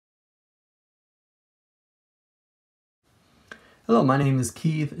Hello, my name is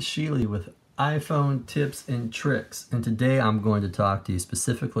Keith Sheely with iPhone Tips and Tricks, and today I'm going to talk to you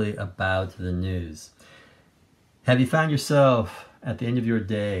specifically about the news. Have you found yourself at the end of your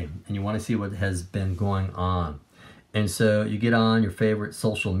day and you want to see what has been going on? And so you get on your favorite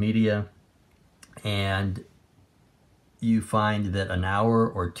social media and you find that an hour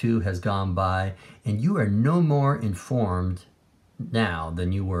or two has gone by and you are no more informed now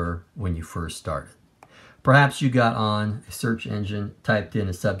than you were when you first started. Perhaps you got on a search engine, typed in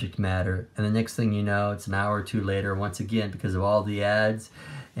a subject matter, and the next thing you know, it's an hour or two later, once again, because of all the ads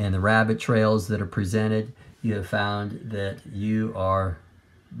and the rabbit trails that are presented, you have found that you are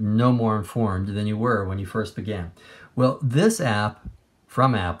no more informed than you were when you first began. Well, this app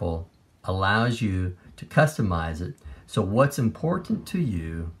from Apple allows you to customize it, so what's important to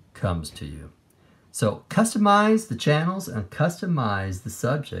you comes to you. So customize the channels and customize the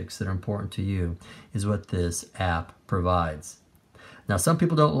subjects that are important to you is what this app provides. Now, some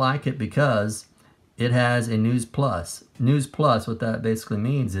people don't like it because it has a News Plus. News Plus, what that basically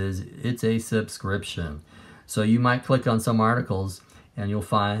means is it's a subscription. So you might click on some articles and you'll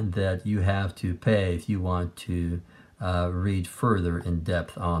find that you have to pay if you want to read further in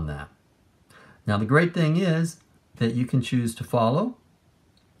depth on that. Now, the great thing is that you can choose to follow.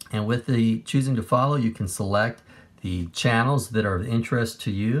 And with the choosing to follow, you can select the channels that are of interest to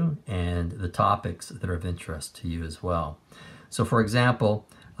you and the topics that are of interest to you as well. So for example,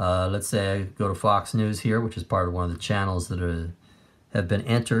 let's say I go to Fox News here, which is part of one of the channels that have been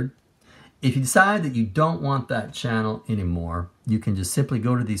entered. If you decide that you don't want that channel anymore, you can just simply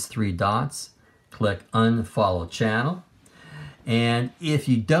go to these three dots, click Unfollow Channel. And if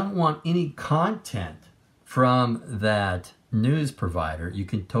you don't want any content from that news provider, you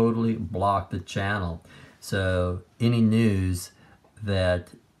can totally block the channel. So any news that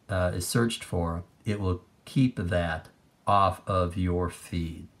is searched for, it will keep that off of your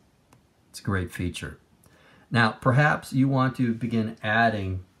feed. It's a great feature. Now, perhaps you want to begin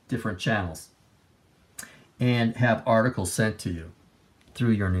adding different channels and have articles sent to you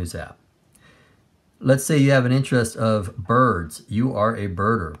through your news app. Let's say you have an interest of birds. You are a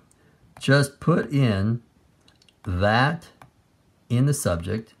birder. Just put in that in the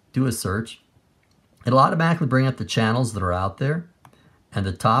subject, do a search. It'll automatically bring up the channels that are out there and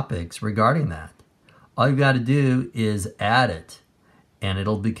the topics regarding that. All you've got to do is add it and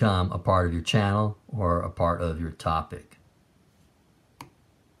it'll become a part of your channel or a part of your topic.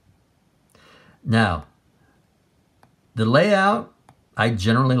 Now, the layout, I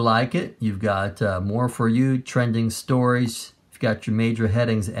generally like it. You've got more for you, trending stories. You've got your major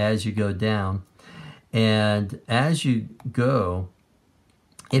headings as you go down. And as you go,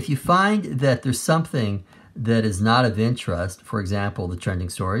 if you find that there's something that is not of interest, for example, the trending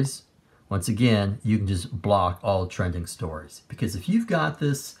stories, once again, you can just block all trending stories. Because if you've got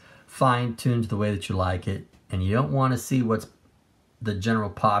this fine-tuned the way that you like it, and you don't want to see what the general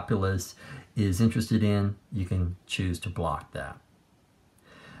populace is interested in, you can choose to block that.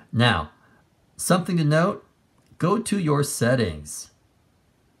 Now, something to note, go to your settings.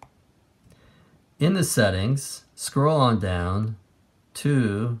 In the settings, scroll on down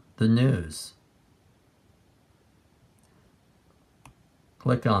to the news.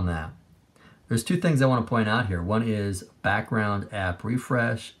 Click on that. There's two things I want to point out here. One is background app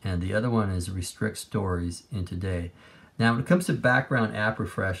refresh, and the other one is restrict stories in today. Now, when it comes to background app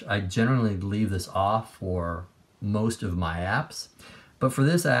refresh, I generally leave this off for most of my apps, but for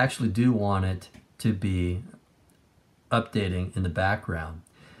this, I actually do want it to be updating in the background.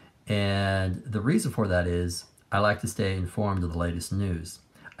 And the reason for that is I like to stay informed of the latest news.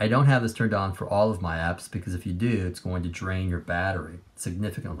 I don't have this turned on for all of my apps because if you do, it's going to drain your battery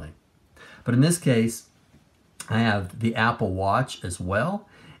significantly. But in this case, I have the Apple Watch as well.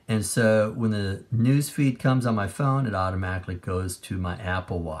 And so when the news feed comes on my phone, it automatically goes to my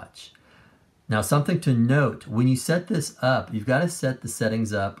Apple Watch. Now, something to note, when you set this up, you've got to set the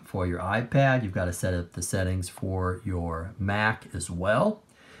settings up for your iPad. You've got to set up the settings for your Mac as well.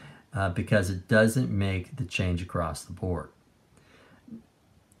 Because it doesn't make the change across the board.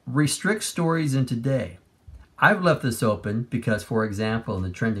 Restrict stories in today. I've left this open because, for example, in the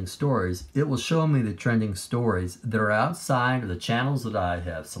trending stories, it will show me the trending stories that are outside of the channels that I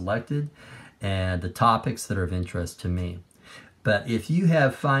have selected and the topics that are of interest to me. But if you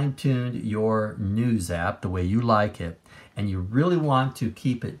have fine-tuned your news app the way you like it, and you really want to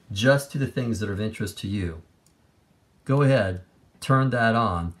keep it just to the things that are of interest to you, go ahead, turn that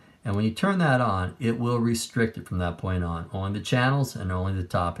on. And when you turn that on, it will restrict it from that point on. Only the channels and only the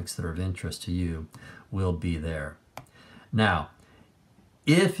topics that are of interest to you will be there. Now,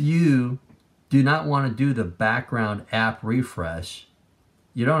 if you do not want to do the background app refresh,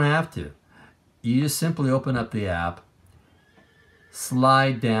 you don't have to. You just simply open up the app,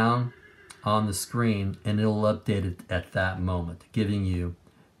 slide down on the screen, and it'll update it at that moment, giving you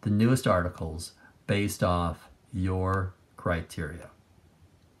the newest articles based off your criteria.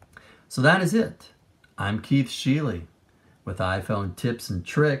 So that is it. I'm Keith Sheely with iPhone Tips and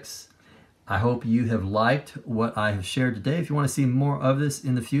Tricks. I hope you have liked what I have shared today. If you want to see more of this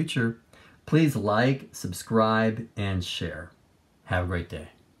in the future, please like, subscribe, and share. Have a great day.